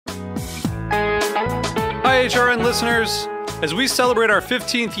Hi, HRN listeners. As we celebrate our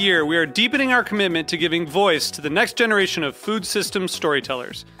 15th year, we are deepening our commitment to giving voice to the next generation of food systems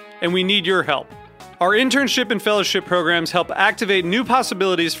storytellers, and we need your help. Our internship and fellowship programs help activate new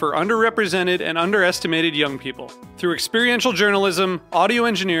possibilities for underrepresented and underestimated young people through experiential journalism, audio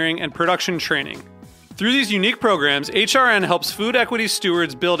engineering, and production training. Through these unique programs, HRN helps food equity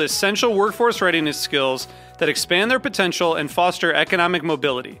stewards build essential workforce readiness skills that expand their potential and foster economic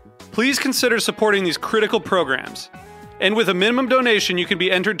mobility. Please consider supporting these critical programs. And with a minimum donation, you can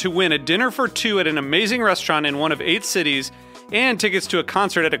be entered to win a dinner for two at an amazing restaurant in one of 8 cities and tickets to a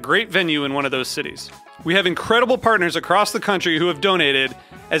concert at a great venue in one of those cities. We have incredible partners across the country who have donated,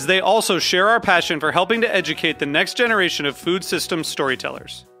 as they also share our passion for helping to educate the next generation of food systems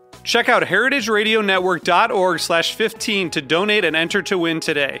storytellers. Check out heritageradionetwork.org/15 to donate and enter to win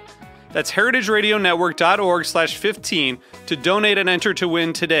today. That's heritageradionetwork.org/15 to donate and enter to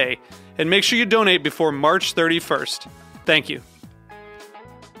win today. And make sure you donate before March 31st. Thank you.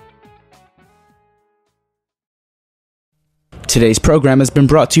 Today's program has been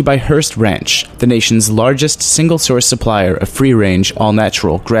brought to you by Hearst Ranch, the nation's largest single-source supplier of free-range,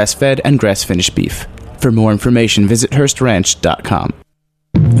 all-natural, grass-fed, and grass-finished beef. For more information, visit HearstRanch.com.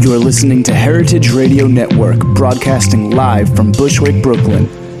 You're listening to Heritage Radio Network, broadcasting live from Bushwick, Brooklyn.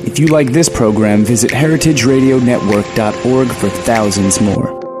 If you like this program, visit heritageradionetwork.org for thousands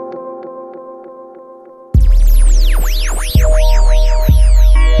more.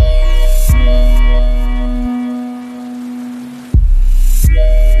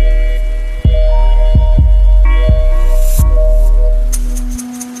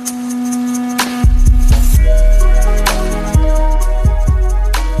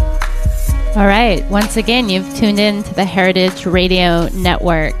 All right. Once again, you've tuned in to the Heritage Radio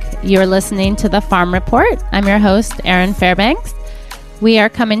Network. You're listening to The Farm Report. I'm your host, Erin Fairbanks. We are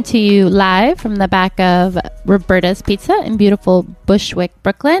coming to you live from the back of Roberta's Pizza in beautiful Bushwick,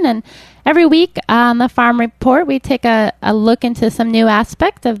 Brooklyn. And every week on The Farm Report, we take a look into some new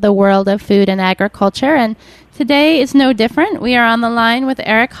aspect of the world of food and agriculture. And today is no different. We are on the line with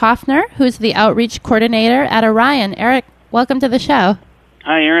Erik Hoffner, who's the outreach coordinator at Orion. Erik, welcome to the show.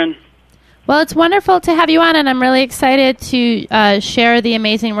 Hi, Erin. Well, it's wonderful to have you on, and I'm really excited to share the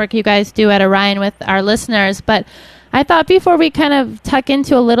amazing work you guys do at Orion with our listeners. But I thought before we kind of tuck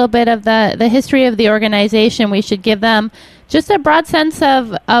into a little bit of the history of the organization, we should give them just a broad sense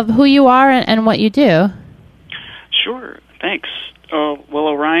of who you are and what you do. Sure, thanks. Well,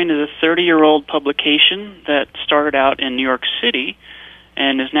 Orion is a 30-year-old publication that started out in New York City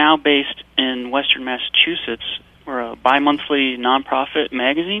and is now based in Western Massachusetts. We're a bi-monthly nonprofit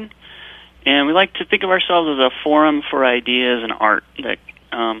magazine. And we like to think of ourselves as a forum for ideas and art that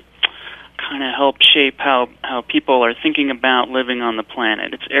kind of help shape how people are thinking about living on the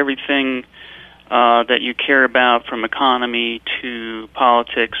planet. It's everything that you care about, from economy to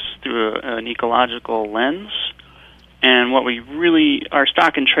politics, through an ecological lens. And what we really, our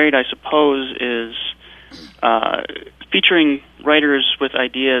stock in trade, I suppose, is featuring writers with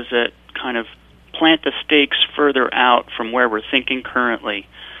ideas that kind of plant the stakes further out from where we're thinking currently.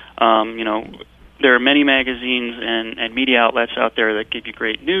 There are many magazines and media outlets out there that give you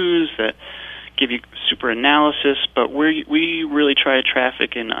great news, that give you super analysis, but we really try to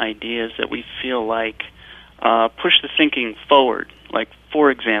traffic in ideas that we feel like push the thinking forward. Like, for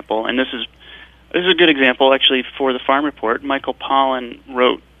example, and this is a good example, actually, for the Farm Report. Michael Pollan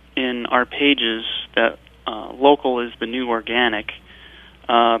wrote in our pages that local is the new organic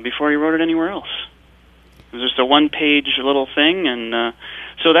before he wrote it anywhere else. It was just a one-page little thing, and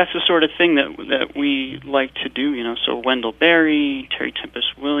so that's the sort of thing that we like to do, So Wendell Berry, Terry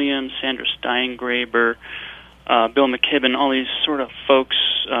Tempest Williams, Sandra Steingraber, Bill McKibben, all these sort of folks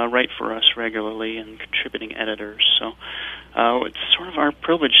write for us regularly and contributing editors. So it's sort of our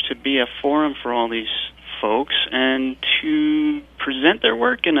privilege to be a forum for all these folks and to present their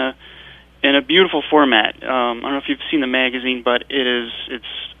work in a beautiful format. I don't know if you've seen the magazine, but it's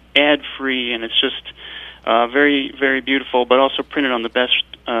ad-free, and it's just very, very beautiful, but also printed on the best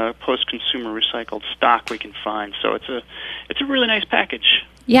post-consumer recycled stock we can find. So it's a really nice package.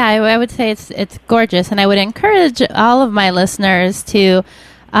 Yeah, I would say it's gorgeous, and I would encourage all of my listeners to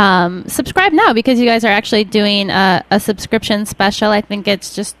subscribe now, because you guys are actually doing a subscription special. I think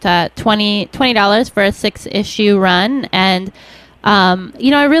it's just $20 for a 6-issue run, and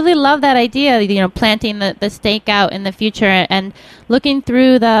I really love that idea, planting the stake out in the future. And looking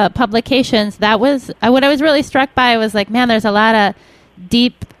through the publications, that was what I was really struck by. Was like, man, there's a lot of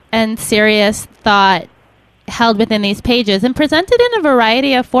deep and serious thought held within these pages and presented in a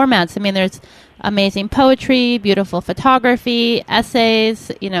variety of formats. I mean, there's amazing poetry, beautiful photography,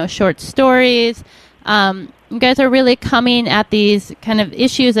 essays, short stories, You guys are really coming at these kind of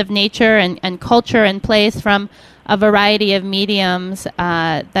issues of nature and culture and place from a variety of mediums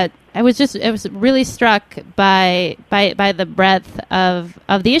that I was really struck by the breadth of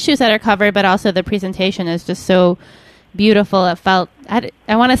the issues that are covered, but also the presentation is just so beautiful. It felt, I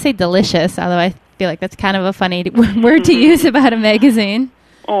want to say delicious, although I feel like that's kind of a funny word to use about a magazine.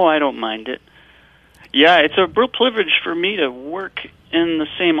 Oh, I don't mind it. Yeah, it's a real privilege for me to work in the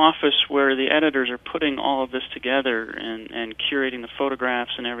same office where the editors are putting all of this together and curating the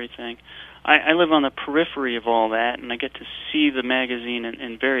photographs and everything. I live on the periphery of all that, and I get to see the magazine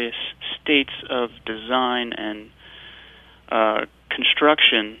in various states of design and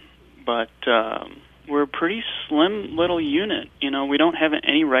construction, but we're a pretty slim little unit. You know, we don't have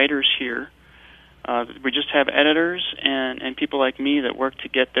any writers here. We just have editors and people like me that work to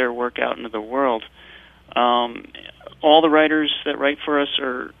get their work out into the world. All the writers that write for us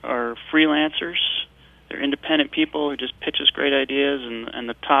are freelancers. They're independent people who just pitch us great ideas, and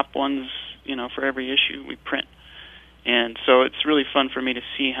the top ones, you know, for every issue we print. And so it's really fun for me to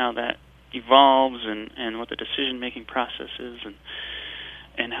see how that evolves and what the decision-making process is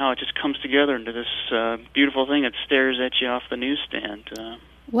and how it just comes together into this beautiful thing that stares at you off the newsstand.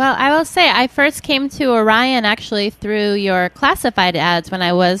 Well, I will say I first came to Orion actually through your classified ads when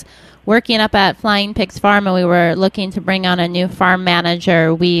I was working up at Flying Pigs Farm and we were looking to bring on a new farm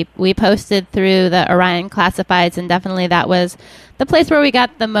manager. We posted through the Orion classifieds, and definitely that was the place where we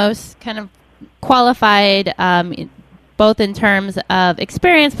got the most kind of qualified, both in terms of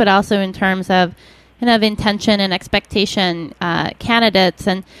experience but also in terms of kind of intention and expectation candidates.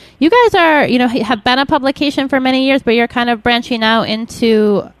 And you guys are, have been a publication for many years, but you're kind of branching out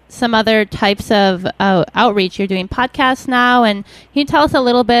into some other types of outreach. You're doing podcasts now, and can you tell us a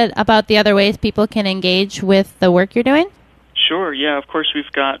little bit about the other ways people can engage with the work you're doing? Sure, yeah. Of course,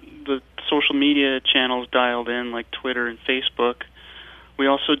 we've got the social media channels dialed in, like Twitter and Facebook. We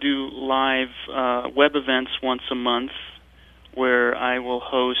also do live web events once a month where I will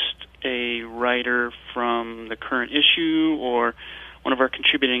host a writer from the current issue or one of our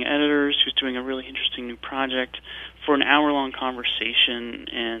contributing editors who's doing a really interesting new project for an hour-long conversation,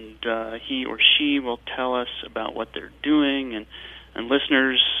 and he or she will tell us about what they're doing, and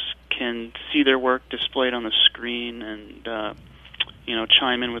listeners can see their work displayed on the screen and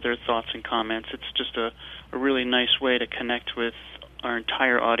chime in with their thoughts and comments. It's just a really nice way to connect with our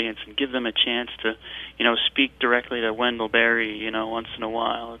entire audience and give them a chance to, speak directly to Wendell Berry, once in a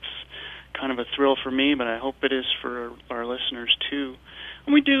while. It's kind of a thrill for me, but I hope it is for our listeners too.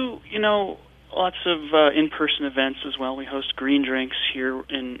 And we do, lots of in-person events as well. We host green drinks here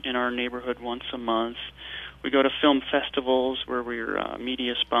in our neighborhood once a month. We go to film festivals where we're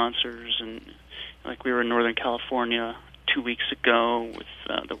media sponsors, and like we were in Northern California 2 weeks ago with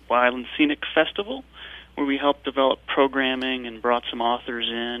the Wild and Scenic Festival, where we helped develop programming and brought some authors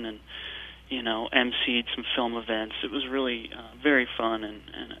in and, emceed some film events. It was really very fun, and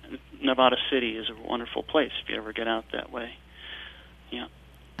Nevada City is a wonderful place if you ever get out that way. Yeah.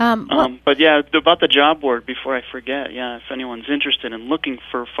 But yeah, about the job board, before I forget, if anyone's interested in looking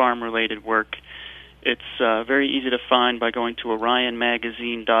for farm-related work, it's very easy to find by going to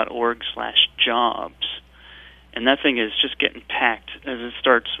orionmagazine.org/jobs. And that thing is just getting packed, as it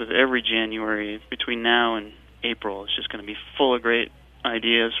starts with every January. Between now and April, it's just going to be full of great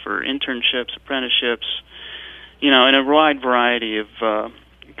ideas for internships, apprenticeships, in a wide variety of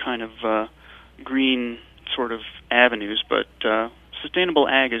green sort of avenues. But sustainable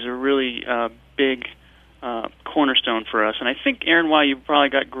ag is a really big cornerstone for us. And I think, Aaron, why you probably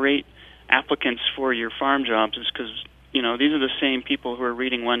got great applicants for your farm jobs is because, these are the same people who are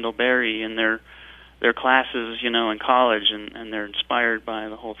reading Wendell Berry in their classes, in college, and they're inspired by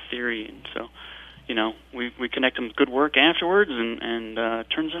the whole theory. And so, we connect them with good work afterwards, and it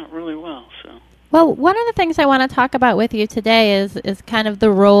turns out really well. So. Well, one of the things I want to talk about with you today is kind of the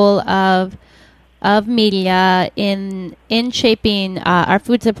role of media in shaping our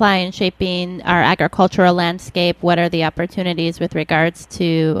food supply and shaping our agricultural landscape. What are the opportunities with regards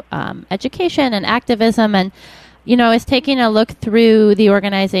to education and activism? And is taking a look through the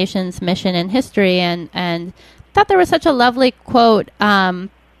organization's mission and history, and thought there was such a lovely quote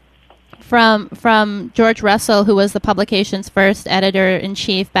from George Russell, who was the publication's first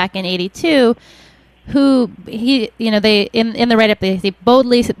editor-in-chief back in '82. Who in the write-up he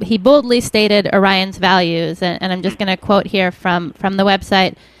boldly stated Orion's values, and I'm just going to quote here from the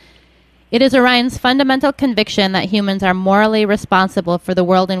website. It is Orion's fundamental conviction that humans are morally responsible for the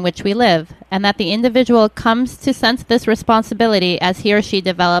world in which we live, and that the individual comes to sense this responsibility as he or she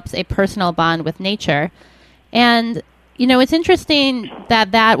develops a personal bond with nature. And, it's interesting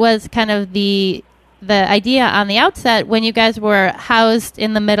that was kind of the the idea on the outset when you guys were housed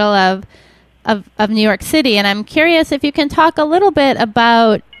in the middle of New York City. And I'm curious if you can talk a little bit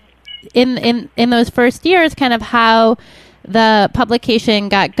about in those first years, kind of how the publication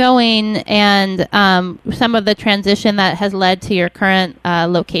got going and some of the transition that has led to your current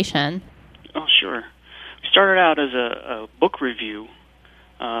location. Oh, sure. We started out as a book review,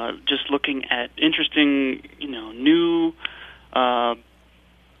 just looking at interesting, new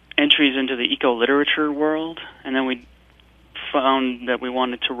entries into the eco-literature world, and then we found that we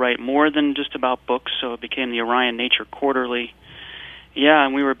wanted to write more than just about books, so it became the Orion Nature Quarterly. Yeah,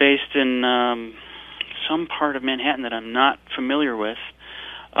 and we were based in some part of Manhattan that I'm not familiar with,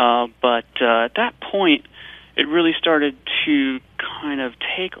 but at that point, it really started to kind of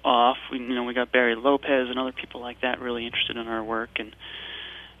take off. We got Barry Lopez and other people like that really interested in our work, and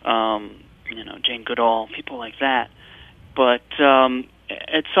Jane Goodall, people like that. But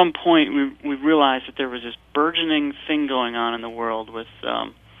at some point, we realized that there was this burgeoning thing going on in the world with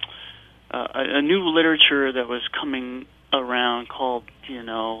a new literature that was coming around called,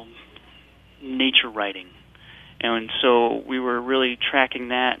 nature writing. And so we were really tracking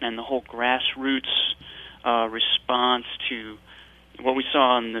that and the whole grassroots response to what we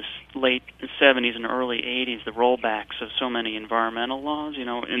saw in this late 70s and early 80s, the rollbacks of so many environmental laws.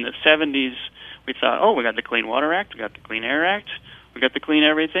 In the 70s, we thought, we got the Clean Water Act, we got the Clean Air Act, we got the Clean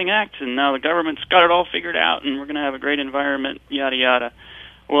Everything Act, and now the government's got it all figured out, and we're going to have a great environment, yada, yada.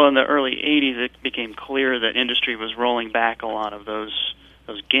 Well, in the early 80s, it became clear that industry was rolling back a lot of those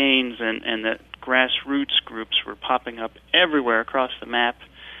gains, and that grassroots groups were popping up everywhere across the map,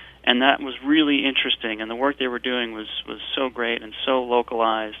 and that was really interesting. And the work they were doing was so great and so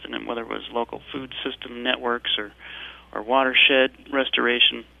localized, and whether it was local food system networks or watershed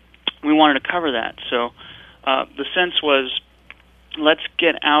restoration, we wanted to cover that. So the sense was, let's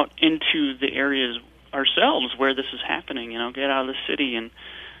get out into the areas ourselves where this is happening. Get out of the city and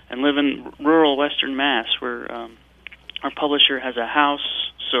live in rural Western Mass, where our publisher has a house.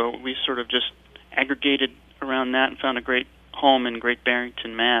 So we sort of just aggregated around that and found a great home in Great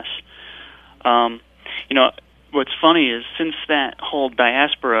Barrington, Mass. What's funny is since that whole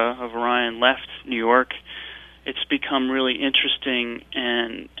diaspora of Orion left New York, it's become really interesting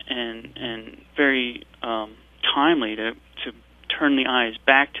and very timely to turn the eyes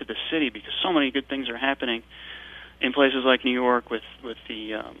back to the city, because so many good things are happening in places like New York with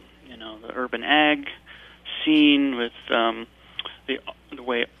the the urban ag scene, with the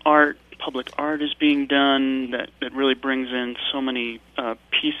way public art is being done that really brings in so many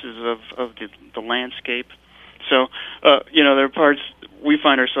pieces of the landscape. So there are parts we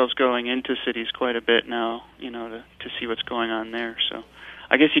find ourselves going into cities quite a bit now, to see what's going on there. So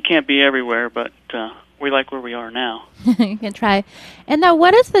I guess you can't be everywhere, but we like where we are now. You can try. And now,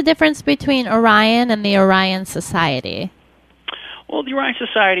 what is the difference between Orion and the Orion Society? Well, the Orion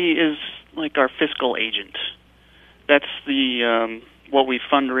Society is like our fiscal agent. That's the what we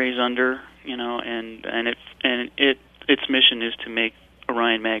fundraise under, and its mission is to make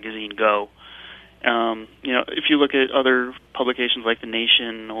Orion Magazine go. If you look at other publications like The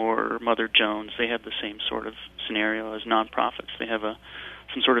Nation or Mother Jones, they have the same sort of scenario as nonprofits. They have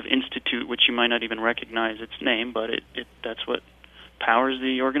some sort of institute which you might not even recognize its name, but that's what powers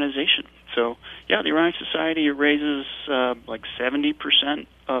the organization. So, yeah, the Orion Society raises like 70%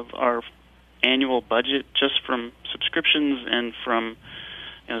 of our annual budget just from subscriptions and from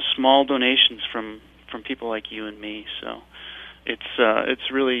small donations from people like you and me. So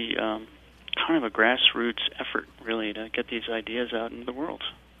it's really kind of a grassroots effort, really, to get these ideas out into the world.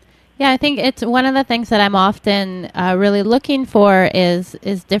 Yeah, I think it's one of the things that I'm often really looking for is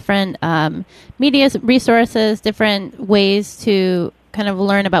different media resources, different ways to kind of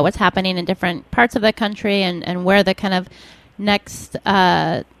learn about what's happening in different parts of the country and where the kind of next,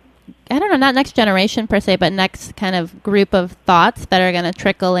 I don't know, not next generation per se, but next kind of group of thoughts that are going to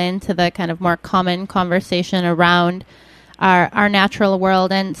trickle into the kind of more common conversation around our natural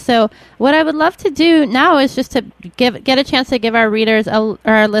world. And so what I would love to do now is just to get a chance to give our readers,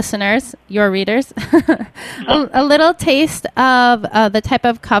 our listeners, your readers, a little taste of the type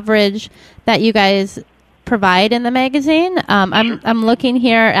of coverage that you guys provide in the magazine. I'm looking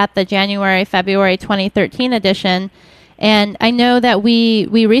here at the February 2013 edition, and I know that we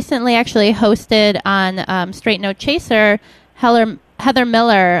recently actually hosted on Straight No Chaser Heather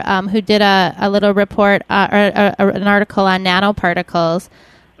Miller, who did a little report or an article on nanoparticles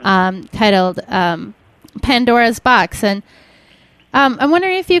titled Pandora's Box. And I'm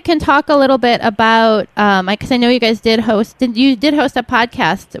wondering if you can talk a little bit about, because I know you guys did host a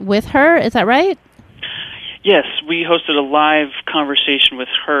podcast with her. Is that right? Yes, we hosted a live conversation with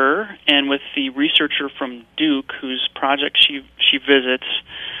her and with the researcher from Duke, whose project she visits.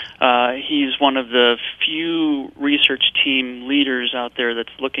 He's one of the few research team leaders out there that's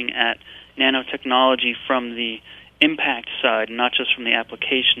looking at nanotechnology from the impact side, not just from the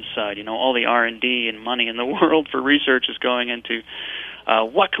application side. You know, all the R&D and money in the world for research is going into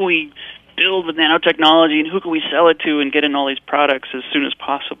what can we build with nanotechnology and who can we sell it to and get in all these products as soon as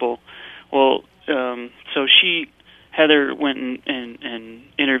possible. Well, so Heather went and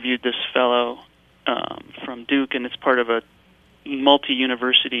interviewed this fellow from Duke, and it's part of a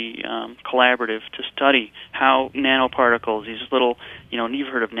multi-university collaborative to study how nanoparticles, these little, you know, and you've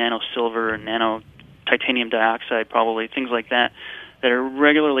heard of nanosilver and nano titanium dioxide, probably, things like that, that are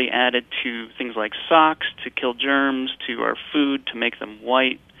regularly added to things like socks to kill germs, to our food to make them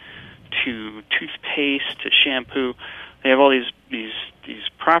white, to toothpaste, to shampoo. They have all these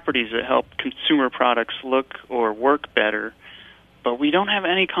properties that help consumer products look or work better, but we don't have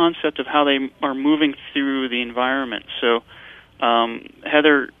any concept of how they are moving through the environment. So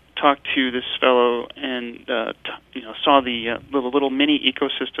Heather talked to this fellow and saw the little mini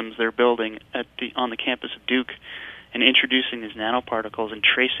ecosystems they're building on the campus of Duke, and introducing these nanoparticles and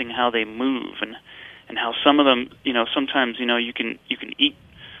tracing how they move and how some of them, you know, sometimes, you know, you can eat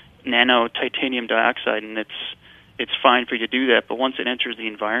nano titanium dioxide and it's fine for you to do that, but once it enters the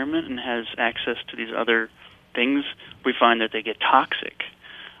environment and has access to these other things, we find that they get toxic.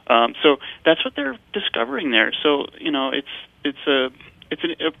 So that's what they're discovering there. So, you know, it's a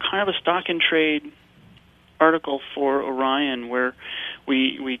kind of a stock and trade article for Orion, where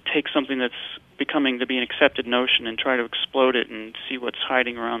we take something that's becoming to be an accepted notion and try to explode it and see what's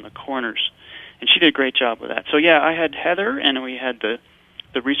hiding around the corners. And she did a great job with that. So yeah, I had Heather, and we had the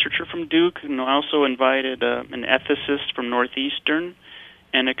researcher from Duke, and I also invited an ethicist from Northeastern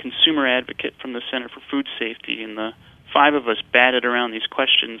and a consumer advocate from the Center for Food Safety. And the five of us batted around these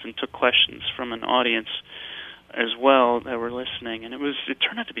questions and took questions from an audience as well that were listening. And it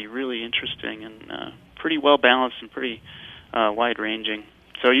turned out to be really interesting and pretty well balanced and pretty wide-ranging.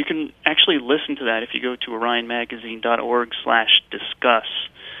 So you can actually listen to that if you go to orionmagazine.org/discuss.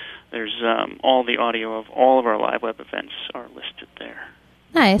 There's all the audio of all of our live web events are listed there.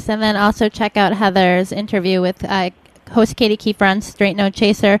 Nice. And then also check out Heather's interview with host Katie Kiefer on Straight No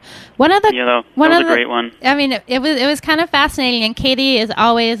Chaser. That was a great one. I mean, it was kind of fascinating, and Katie is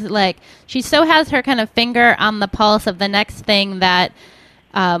always like, she so has her kind of finger on the pulse of the next thing that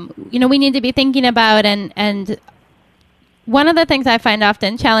we need to be thinking about, and one of the things I find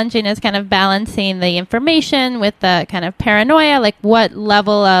often challenging is kind of balancing the information with the kind of paranoia, like what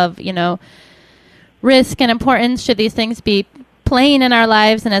level of, risk and importance should these things be playing in our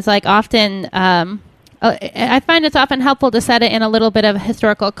lives. And it's like often, I find it's often helpful to set it in a little bit of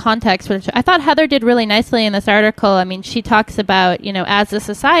historical context, which I thought Heather did really nicely in this article. I mean, she talks about, as a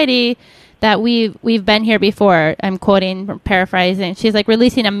society, that we've been here before. I'm quoting, paraphrasing. She's like,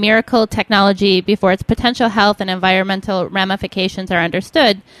 releasing a miracle technology before its potential health and environmental ramifications are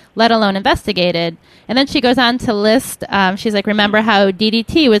understood, let alone investigated. And then she goes on to list, she's like, remember how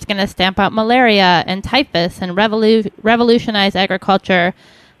DDT was going to stamp out malaria and typhus and revolutionize agriculture,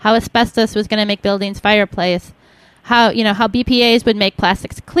 how asbestos was going to make buildings fireplace, how BPAs would make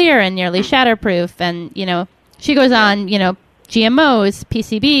plastics clear and nearly shatterproof. And, she goes on, GMOs,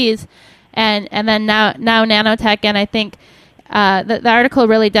 PCBs, and then now nanotech. And I think the article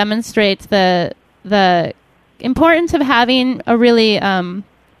really demonstrates the importance of having a really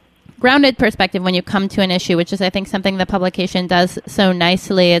grounded perspective when you come to an issue, which is, I think, something the publication does so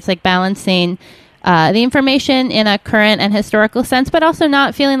nicely. It's like balancing the information in a current and historical sense, but also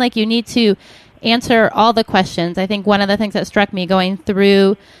not feeling like you need to answer all the questions. I think one of the things that struck me going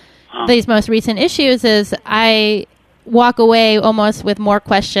through these most recent issues is I walk away almost with more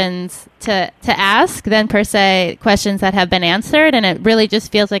questions to ask than per se questions that have been answered, and it really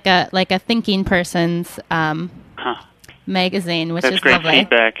just feels like a thinking person's magazine, which That's is great lovely.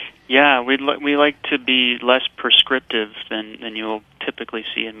 Feedback. Yeah, we like to be less prescriptive than you'll typically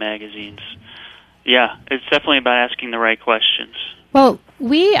see in magazines. Yeah, it's definitely about asking the right questions. Well,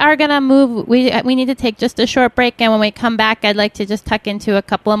 we are going to move. We need to take just a short break, and when we come back, I'd like to just tuck into a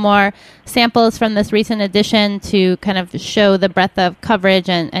couple of more samples from this recent edition to kind of show the breadth of coverage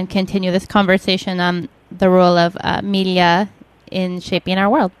and continue this conversation on the role of media in shaping our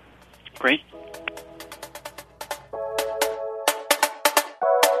world. Great.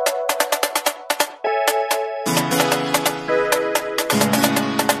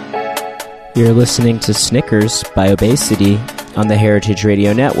 You're listening to Snickers by Obesity on the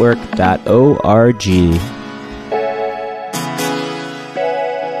heritageradionetwork.org.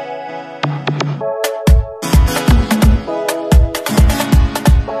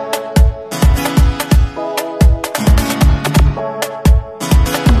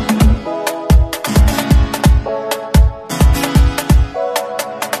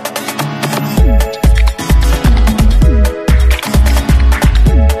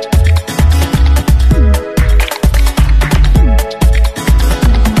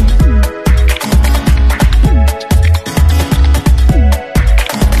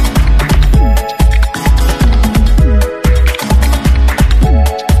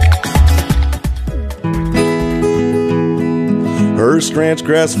 Hearst Ranch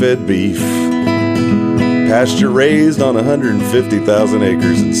grass-fed beef, pasture raised on 150,000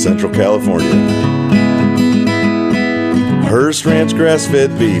 acres in Central California. Hearst Ranch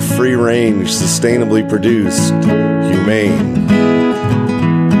grass-fed beef, free range, sustainably produced, humane.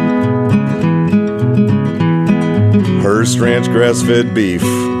 Hearst Ranch grass-fed beef,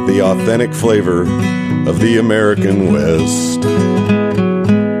 the authentic flavor of the American West.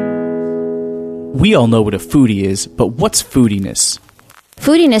 We all know what a foodie is, but what's foodiness?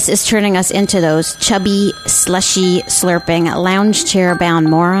 Foodiness is turning us into those chubby, slushy, slurping, lounge chair-bound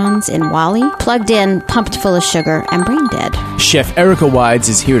morons in Wall-E, plugged in, pumped full of sugar, and brain dead. Chef Erica Wides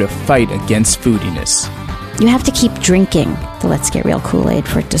is here to fight against foodiness. You have to keep drinking the Let's Get Real Kool-Aid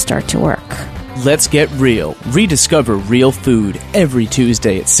for it to start to work. Let's Get Real. Rediscover real food every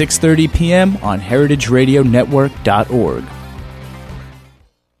Tuesday at 6:30 p.m. on heritageradionetwork.org.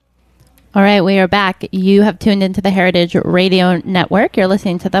 All right, we are back. You have tuned into the Heritage Radio Network. You're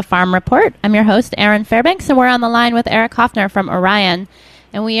listening to the Farm Report. I'm your host, Erin Fairbanks, and we're on the line with Erik Hoffner from Orion.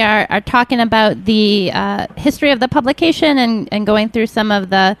 And we are talking about the history of the publication and going through some of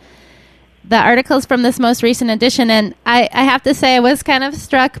the articles from this most recent edition. And I have to say I was kind of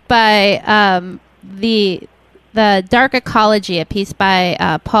struck by the Dark Ecology, a piece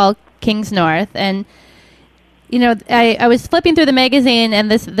by Paul Kingsnorth. And you know, I was flipping through the magazine, and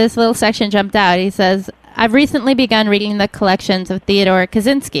this little section jumped out. He says, I've recently begun reading the collections of Theodore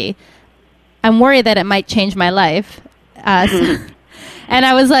Kaczynski. I'm worried that it might change my life. And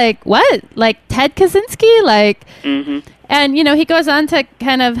I was like, what? Like Ted Kaczynski? Like, and, you know, he goes on to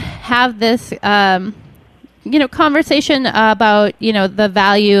kind of have this, conversation about, the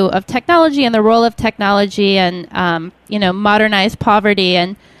value of technology and the role of technology and, modernized poverty.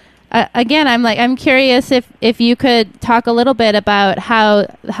 And again, I'm curious if you could talk a little bit about how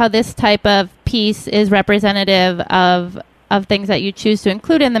this type of piece is representative of things that you choose to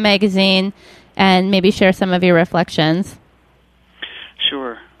include in the magazine, and maybe share some of your reflections.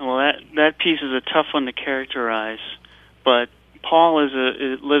 Sure. Well, that piece is a tough one to characterize, but Paul lives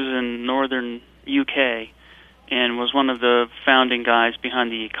in northern UK and was one of the founding guys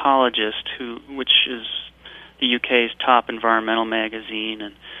behind The Ecologist, which is the UK's top environmental magazine,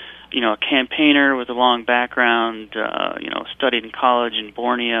 and a campaigner with a long background, studied in college in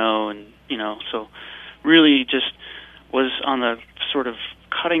Borneo, and, so really just was on the sort of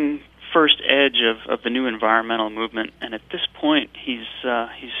cutting first edge of the new environmental movement. And at this point, he's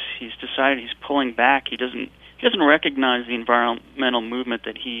decided he's pulling back. He doesn't recognize the environmental movement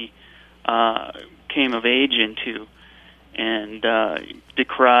that he came of age into, and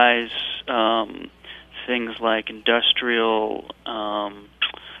decries things like industrial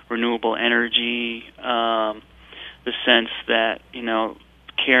renewable energy, the sense that,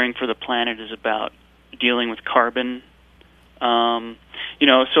 caring for the planet is about dealing with carbon. So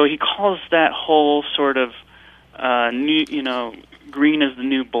he calls that whole sort of new, green is the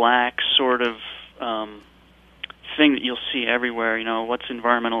new black sort of thing that you'll see everywhere. What's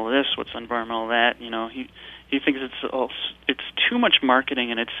environmental this, what's environmental that. He thinks it's too much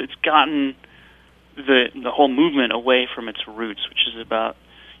marketing, and it's gotten the whole movement away from its roots, which is about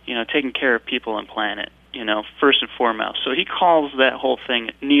taking care of people and planet, first and foremost. So he calls that whole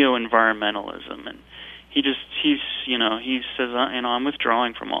thing neo-environmentalism, and he says, I'm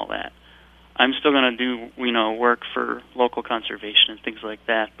withdrawing from all that. I'm still going to do, work for local conservation and things like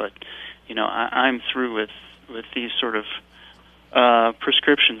that, but, I'm through with these sort of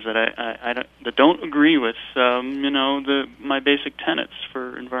prescriptions that that don't agree with, my basic tenets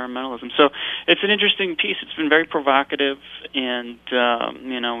for environmentalism. So it's an interesting piece. It's been very provocative, and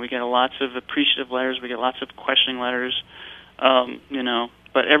we get lots of appreciative letters. We get lots of questioning letters,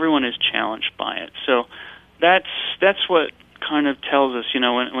 but everyone is challenged by it. So that's what kind of tells us,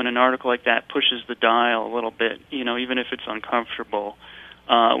 when an article like that pushes the dial a little bit, even if it's uncomfortable,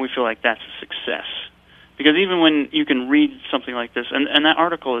 we feel like that's a success. Because even when you can read something like this, and that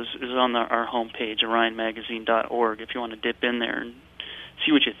article is on our homepage, orionmagazine.org, if you want to dip in there and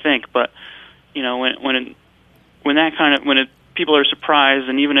see what you think. But when people are surprised,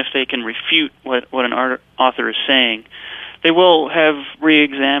 and even if they can refute what an author is saying, they will have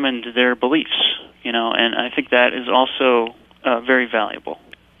re-examined their beliefs. And I think that is also very valuable.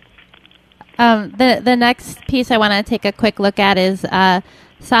 The next piece I want to take a quick look at is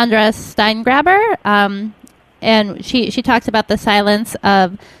Sandra Steingraber, and she talks about the silence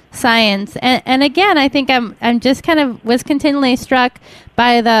of science. And again, I think I'm just kind of was continually struck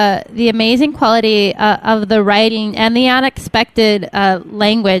by the amazing quality of the writing and the unexpected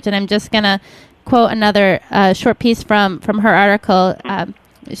language. And I'm just going to quote another short piece from her article.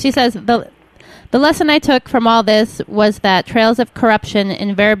 She says, The The lesson I took from all this was that trails of corruption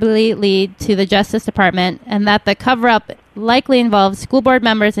invariably lead to the Justice Department, and that the cover-up likely involves school board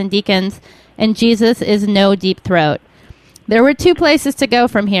members and deacons, and Jesus is no deep throat. There were two places to go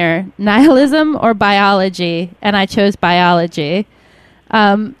from here, nihilism or biology, and I chose biology.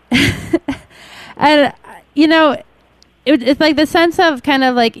 And, you know, it's like the sense of kind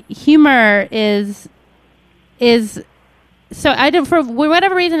of like humor is so I don't, for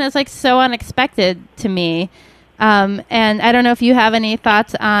whatever reason, it's like so unexpected to me. And I don't know if you have any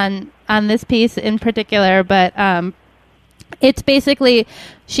thoughts on this piece in particular, but it's basically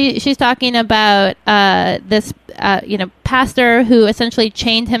she's talking about this pastor who essentially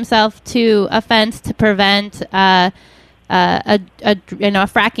chained himself to a fence to prevent a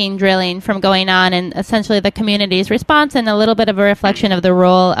fracking drilling from going on, and essentially the community's response and a little bit of a reflection of the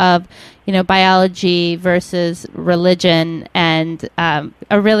role of biology versus religion, and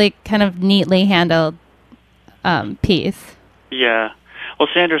a really kind of neatly handled piece. Yeah. Well,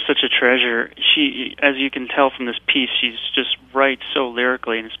 Sandra's such a treasure. She, as you can tell from this piece, she's just writes so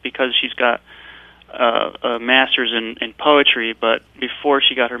lyrically, and it's because she's got a master's in poetry, but before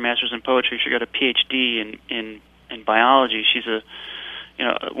she got her master's in poetry, she got a PhD in biology. She's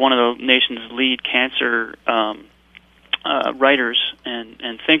one of the nation's lead cancer writers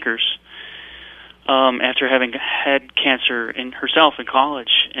and thinkers, after having had cancer herself in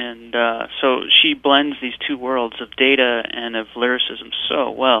college. And so she blends these two worlds of data and of lyricism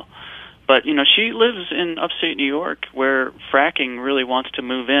so well. But, she lives in upstate New York where fracking really wants to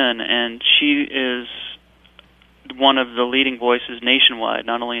move in, and she is one of the leading voices nationwide,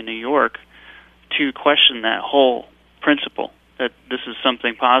 not only in New York, to question that whole principle, that this is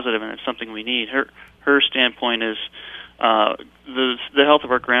something positive and it's something we need. Her standpoint is the health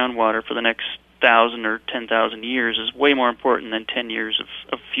of our groundwater for the next 1,000 or 10,000 years is way more important than 10 years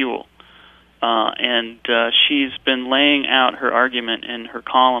of fuel. And she's been laying out her argument in her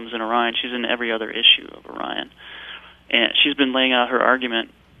columns in Orion. She's in every other issue of Orion. And she's been laying out her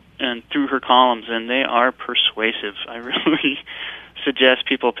argument and through her columns, and they are persuasive. I really suggest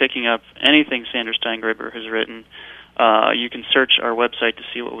people picking up anything Sandra Steingraber has written. You can search our website to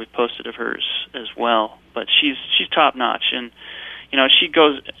see what we've posted of hers as well. But she's top notch, and she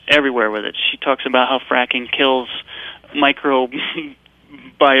goes everywhere with it. She talks about how fracking kills microbiota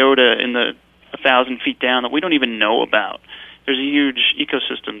in the 1,000 feet down that we don't even know about. There's a huge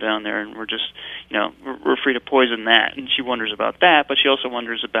ecosystem down there, and we're just, we're free to poison that. And she wonders about that, but she also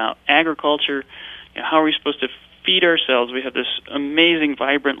wonders about agriculture. How are we supposed to feed ourselves? We have this amazing,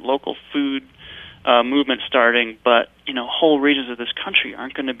 vibrant local food movement starting, but whole regions of this country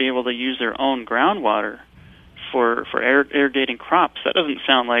aren't going to be able to use their own groundwater for irrigating crops. That doesn't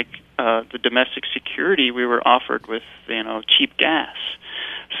sound like the domestic security we were offered with cheap gas.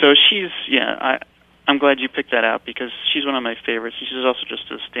 So I'm glad you picked that out, because she's one of my favorites. She's also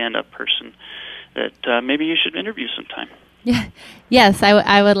just a stand-up person that maybe you should interview sometime. Yeah. Yes,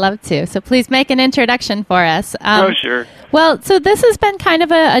 I would love to. So please make an introduction for us. Oh, sure. Well, so this has been kind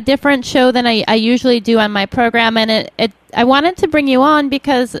of a different show than I usually do on my program, and I wanted to bring you on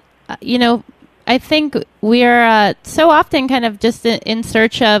because, I think we're so often kind of just in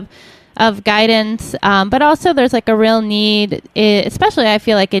search of guidance, but also there's like a real need, especially I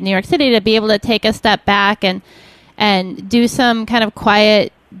feel like in New York City, to be able to take a step back and do some kind of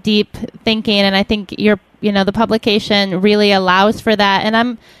quiet, deep thinking. And I think the publication really allows for that.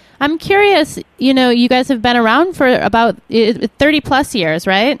 And I'm curious, you guys have been around for about 30 plus years,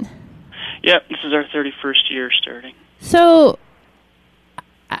 right? Yep, this is our 31st year starting. So,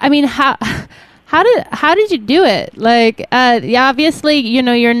 I mean, how did you do it? Like, obviously, you're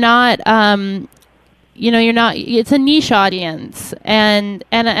not, you're not. It's a niche audience, and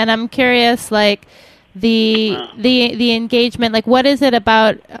I'm curious, like the engagement. Like, what is it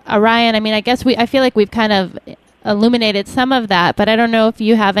about Orion? I mean, I feel like we've kind of illuminated some of that, but I don't know if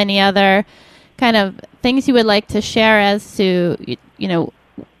you have any other kind of things you would like to share as to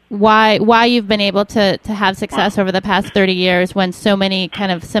why you've been able to have success over the past 30 years when so many kind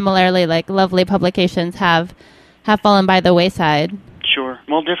of similarly like lovely publications have fallen by the wayside. Sure.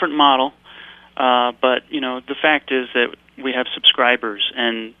 Well, different model. But, the fact is that we have subscribers,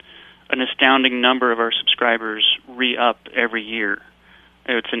 and an astounding number of our subscribers re-up every year.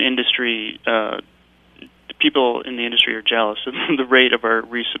 It's an industry, people in the industry are jealous of the rate of our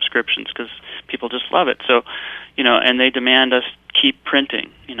resubscriptions because people just love it. So, and they demand us keep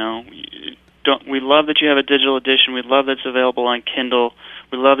printing. We love that you have a digital edition. We love that it's available on Kindle.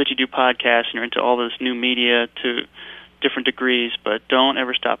 We love that you do podcasts and you're into all this new media to different degrees, but don't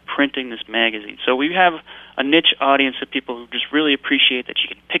ever stop printing this magazine. So we have a niche audience of people who just really appreciate that you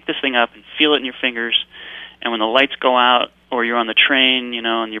can pick this thing up and feel it in your fingers, and when the lights go out or you're on the train,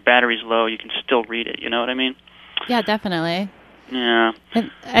 and your battery's low, you can still read it. You know what I mean? Yeah, definitely. Yeah.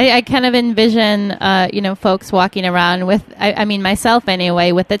 I kind of envision, folks walking around with, I mean, myself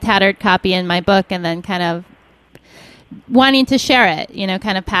anyway, with the tattered copy in my book, and then kind of wanting to share it,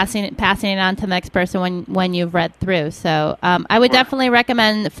 kind of passing it on to the next person when you've read through. So I would definitely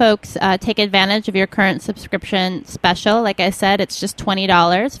recommend folks take advantage of your current subscription special. Like I said, it's just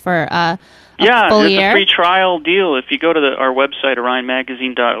 $20 for a full year. It's a free trial deal. If you go to our website,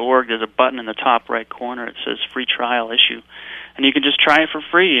 orionmagazine.org, there's a button in the top right corner. It says free trial issue. And you can just try it for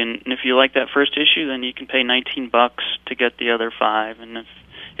free. And if you like that first issue, then you can pay $19 to get the other 5. And if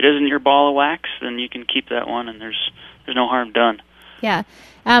it isn't your ball of wax, then you can keep that one, and there's no harm done. Yeah.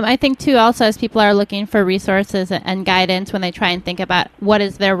 I think, too, also, as people are looking for resources and guidance when they try and think about what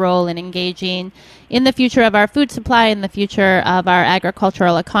is their role in engaging in the future of our food supply, in the future of our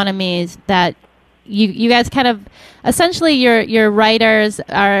agricultural economies, that you guys kind of, essentially, your writers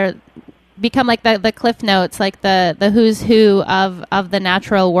become like the cliff notes, like the who's who of the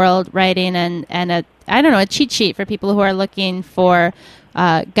natural world writing, and a cheat sheet for people who are looking for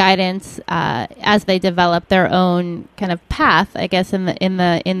guidance as they develop their own kind of path, I guess, in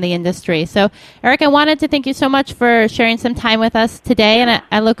the industry. So, Erik, I wanted to thank you so much for sharing some time with us today, and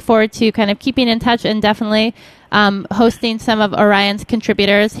I look forward to kind of keeping in touch and definitely hosting some of Orion's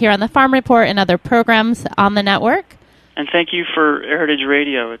contributors here on the Farm Report and other programs on the network. And thank you for Heritage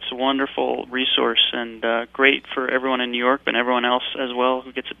Radio. It's a wonderful resource and great for everyone in New York, but everyone else as well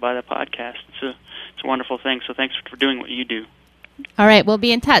who gets it by the podcast. It's a wonderful thing. So thanks for doing what you do. All right, we'll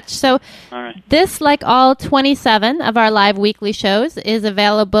be in touch. So this, like all 27 of our live weekly shows, is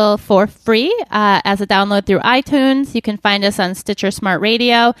available for free as a download through iTunes. You can find us on Stitcher Smart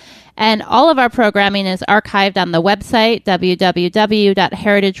Radio. And all of our programming is archived on the website,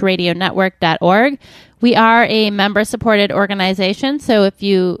 www.heritageradionetwork.org. We are a member-supported organization, so if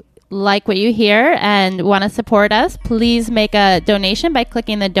you like what you hear and want to support us, please make a donation by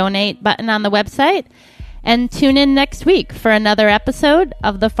clicking the donate button on the website. And tune in next week for another episode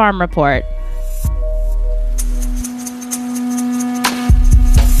of The Farm Report.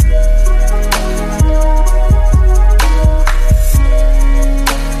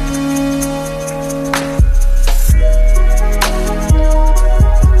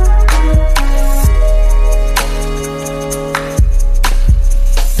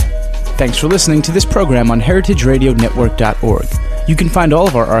 Thanks for listening to this program on heritageradionetwork.org. You can find all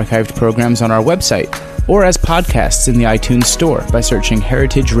of our archived programs on our website or as podcasts in the iTunes Store by searching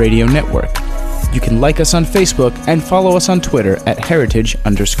Heritage Radio Network. You can like us on Facebook and follow us on Twitter at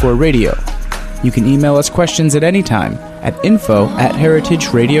 @heritage_radio. You can email us questions at any time at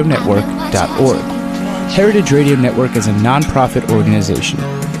info@heritageradionetwork.org. Heritage Radio Network is a non-profit organization.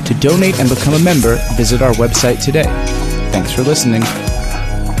 To donate and become a member, visit our website today. Thanks for listening.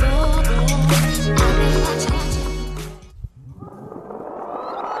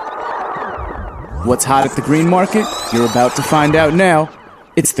 What's hot at the green market? You're about to find out now.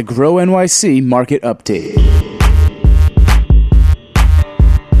 It's the Grow NYC Market Update.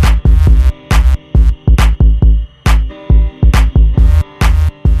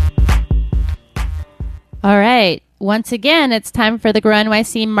 All right. Once again, it's time for the Grow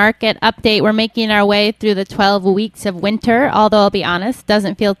NYC Market Update. We're making our way through the 12 weeks of winter, although I'll be honest,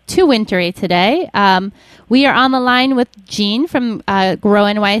 doesn't feel too wintry today. We are on the line with Jean from Grow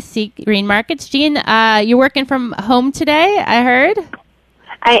NYC Green Markets. Jean, you're working from home today, I heard?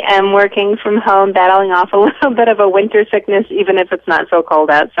 I am working from home, battling off a little bit of a winter sickness, even if it's not so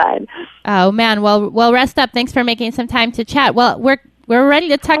cold outside. Oh, man. Well, rest up. Thanks for making some time to chat. Well, we're ready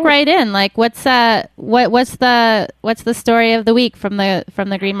to tuck right in. Like, what's the story of the week from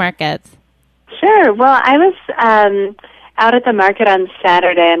the green markets? Sure. Well, I was out at the market on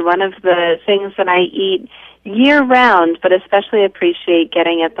Saturday, and one of the things that I eat year-round, but especially appreciate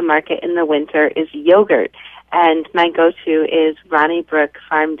getting at the market in the winter, is yogurt. And my go-to is Ronnie Brook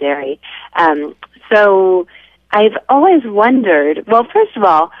Farm Dairy. So I've always wondered, well, first of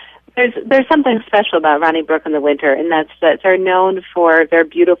all, there's something special about Ronnie Brook in the winter, and that's that they're known for their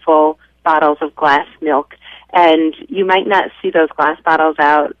beautiful bottles of glass milk. And you might not see those glass bottles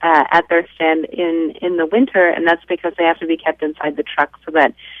out at their stand in the winter, and that's because they have to be kept inside the truck so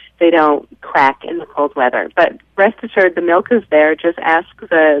that they don't crack in the cold weather. But rest assured, the milk is there. Just ask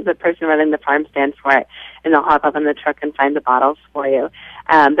the person running the farm stand for it, and they'll hop up in the truck and find the bottles for you.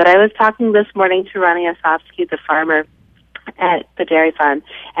 But I was talking this morning to Ronnie Osofsky, the farmer at the dairy farm,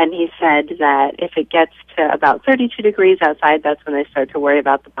 and he said that if it gets to about 32 degrees outside, that's when they start to worry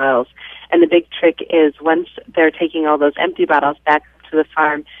about the bottles. And the big trick is once they're taking all those empty bottles back to the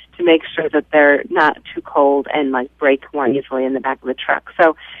farm, to make sure that they're not too cold and like break more easily in the back of the truck.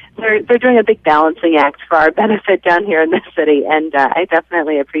 So they're doing a big balancing act for our benefit down here in the city, and I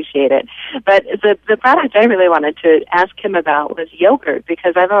definitely appreciate it. But the product I really wanted to ask him about was yogurt,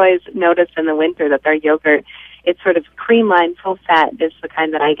 because I've always noticed in the winter that their yogurt, it's sort of cream-lined, full-fat is the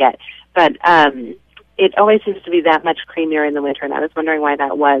kind that I get. But it always seems to be that much creamier in the winter, and I was wondering why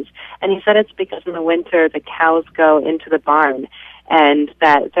that was. And he said it's because in the winter the cows go into the barn, and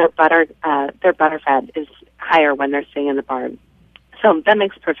that their butter fat is higher when they're staying in the barn. So that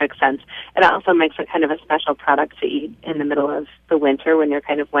makes perfect sense. It also makes it kind of a special product to eat in the middle of the winter when you're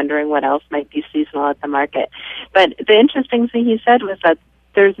kind of wondering what else might be seasonal at the market. But the interesting thing he said was that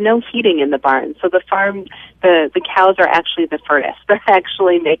there's no feeding in the barn. So the farm, the cows are actually the furnace. They're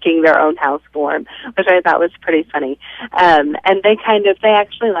actually making their own house warm, which I thought was pretty funny. And they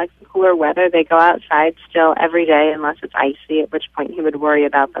actually like the cooler weather. They go outside still every day unless it's icy, at which point he would worry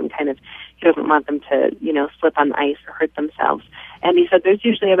about them he doesn't want them to, slip on the ice or hurt themselves. And he said there's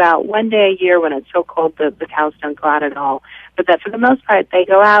usually about one day a year when it's so cold that the cows don't go out at all. But that for the most part, they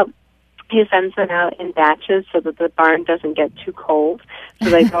go out. He sends them out in batches so that the barn doesn't get too cold. So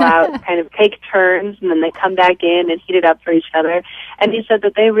they go out, kind of take turns, and then they come back in and heat it up for each other. And he said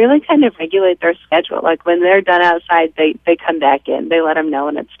that they really kind of regulate their schedule. Like when they're done outside, they come back in. They let them know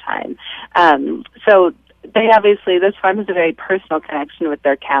when it's time. So they obviously, this farm has a very personal connection with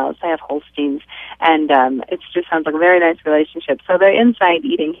their cows. They have Holsteins, and it just sounds like a very nice relationship. So they're inside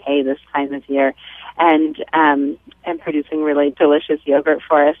eating hay this time of year, and producing really delicious yogurt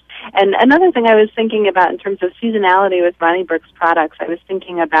for us. And another thing I was thinking about in terms of seasonality with Ronnie Brook's products, I was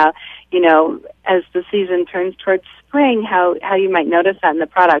thinking about, as the season turns towards spring, how you might notice that in the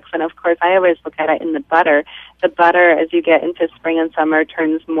products. And of course, I always look at it in the butter. The butter, as you get into spring and summer,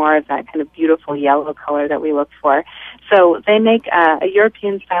 turns more of that kind of beautiful yellow color that we look for. So they make a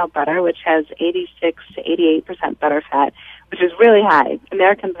European-style butter, which has 86 to 88% butter fat, which is really high.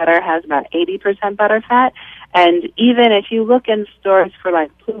 American butter has about 80% butter fat. And even if you look in stores for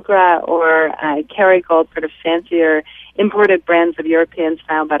like Plugra or Kerrygold, sort of fancier imported brands of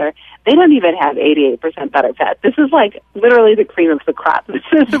European-style butter, they don't even have 88% butter fat. This is like literally the cream of the crop. This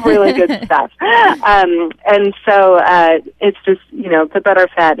is really good stuff. And so it's just, the butter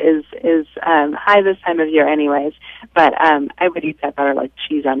fat is high this time of year anyways. But I would eat that butter like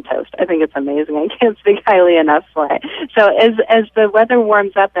cheese on toast. I think it's amazing. I can't speak highly enough for it. So as the weather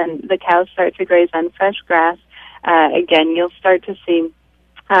warms up and the cows start to graze on fresh grass, again, you'll start to see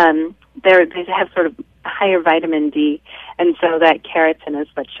they have sort of higher vitamin D, and so that keratin is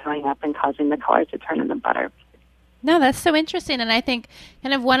what's showing up and causing the color to turn in the butter. No, that's so interesting, and I think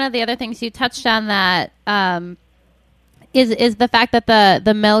kind of one of the other things you touched on that is the fact that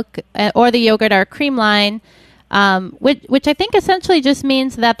the milk or the yogurt are cream line, which I think essentially just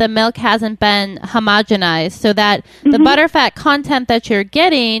means that the milk hasn't been homogenized, so that the butterfat content that you're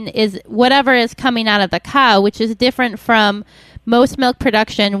getting is whatever is coming out of the cow, which is different from most milk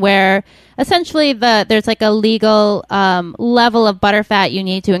production, where essentially there's like a legal level of butterfat you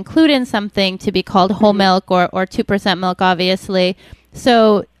need to include in something to be called whole milk or 2% milk, obviously.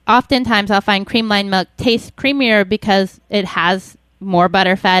 So oftentimes I'll find cream-lined milk tastes creamier because it has more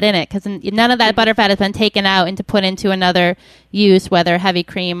butterfat in it, because none of that butterfat has been taken out and to put into another use, whether heavy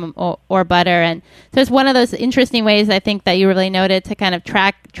cream or butter. And so it's one of those interesting ways I think that you really noted to kind of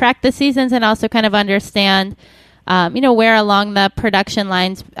track the seasons and also kind of understand where along the production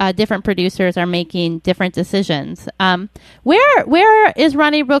lines different producers are making different decisions. Where is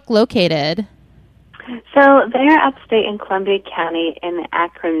Ronnie Brook located? So they're upstate in Columbia County in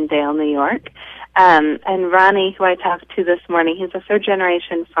Akron-Dale, New York. And Ronnie, who I talked to this morning, he's a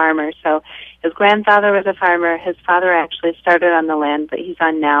third-generation farmer. So his grandfather was a farmer. His father actually started on the land that he's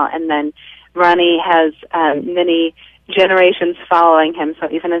on now. And then Ronnie has many generations following him. So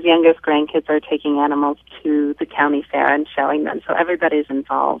even his youngest grandkids are taking animals to the county fair and showing them. So everybody's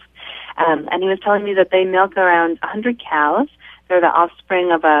involved. And he was telling me that they milk around 100 cows. They're the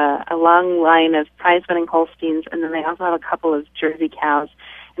offspring of a long line of prize-winning Holsteins, and then they also have a couple of Jersey cows.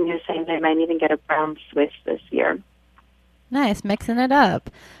 And he was saying they might even get a brown Swiss this year. Nice, mixing it up.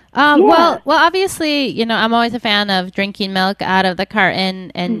 Well, obviously, I'm always a fan of drinking milk out of the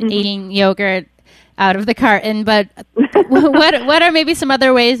carton and eating yogurt out of the carton. But what are maybe some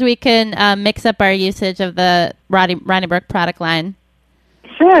other ways we can mix up our usage of the Ronnie Brook product line?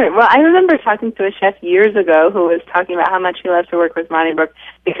 Sure. Well, I remember talking to a chef years ago who was talking about how much he loves to work with Ronnie Brook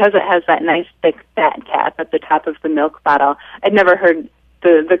because it has that nice thick fat cap at the top of the milk bottle. I'd never heard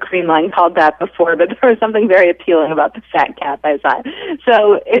the cream line called that before, but there was something very appealing about the fat cap, I thought.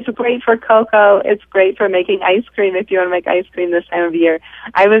 So it's great for cocoa. It's great for making ice cream if you want to make ice cream this time of year.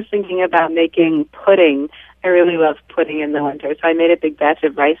 I was thinking about making pudding. I really love pudding in the winter. So I made a big batch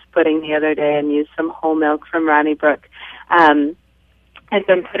of rice pudding the other day and used some whole milk from Ronnie Brook. I've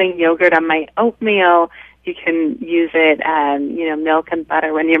been putting yogurt on my oatmeal. You can use it, milk and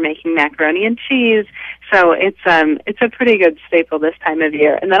butter when you're making macaroni and cheese. So it's a pretty good staple this time of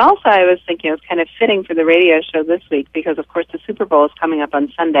year. And then also I was thinking it was kind of fitting for the radio show this week because, of course, the Super Bowl is coming up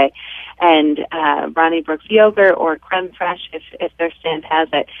on Sunday. And Ronnie Brook's yogurt or creme fraiche, if their stand has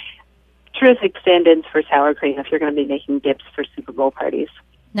it, terrific stand-ins for sour cream if you're going to be making dips for Super Bowl parties.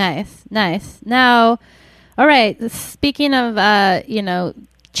 Nice. Now, all right, speaking of,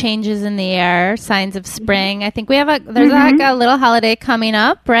 changes in the air, signs of spring, I think we have there's like a little holiday coming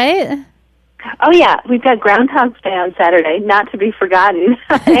up, right? Oh, yeah. We've got Groundhog's Day on Saturday, not to be forgotten.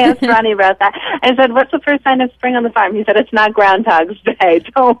 I asked Ronnie about that. I said, what's the first sign of spring on the farm? He said, it's not Groundhog's Day.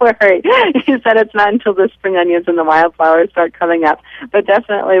 Don't worry. He said it's not until the spring onions and the wildflowers start coming up. But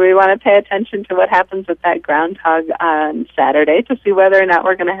definitely we want to pay attention to what happens with that groundhog on Saturday to see whether or not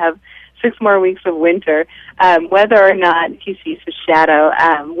we're going to have 6 more weeks of winter, whether or not he sees his shadow.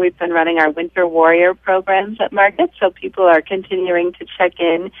 We've been running our Winter Warrior programs at markets, so people are continuing to check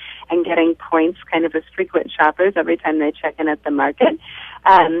in and getting points kind of as frequent shoppers every time they check in at the market.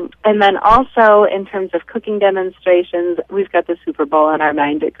 And then also in terms of cooking demonstrations, we've got the Super Bowl on our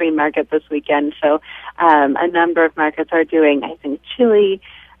mind at Green Market this weekend, so a number of markets are doing, I think, chili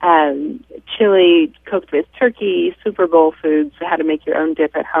cooked with turkey, Super Bowl foods, how to make your own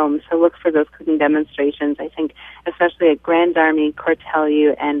dip at home. So look for those cooking demonstrations, I think, especially at Grand Army,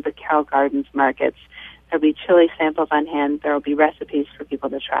 Cortelyou, and the Carroll Gardens markets. There'll be chili samples on hand. There will be recipes for people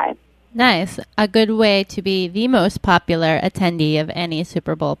to try. Nice. A good way to be the most popular attendee of any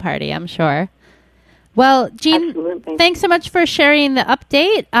Super Bowl party, I'm sure. Well, Jean, absolutely. Thanks so much for sharing the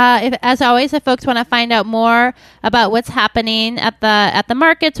update. As always, if folks want to find out more about what's happening at the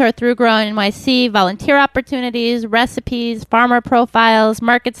markets or through Grow NYC, volunteer opportunities, recipes, farmer profiles,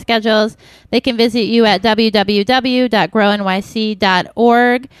 market schedules, they can visit you at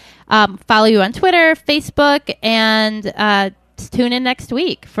www.grownyc.org. Follow you on Twitter, Facebook, and tune in next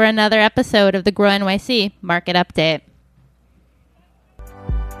week for another episode of the Grow NYC Market Update.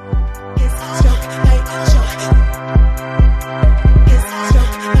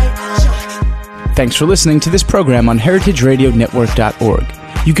 Thanks for listening to this program on heritageradionetwork.org.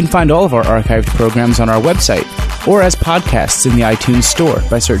 You can find all of our archived programs on our website or as podcasts in the iTunes Store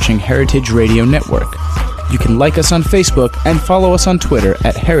by searching Heritage Radio Network. You can like us on Facebook and follow us on Twitter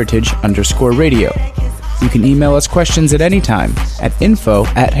at @heritage_radio. You can email us questions at any time at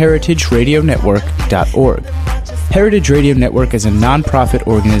info@heritageradionetwork.org. Heritage Radio Network is a non-profit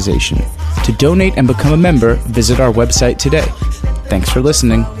organization. To donate and become a member, visit our website today. Thanks for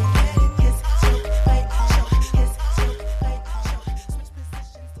listening.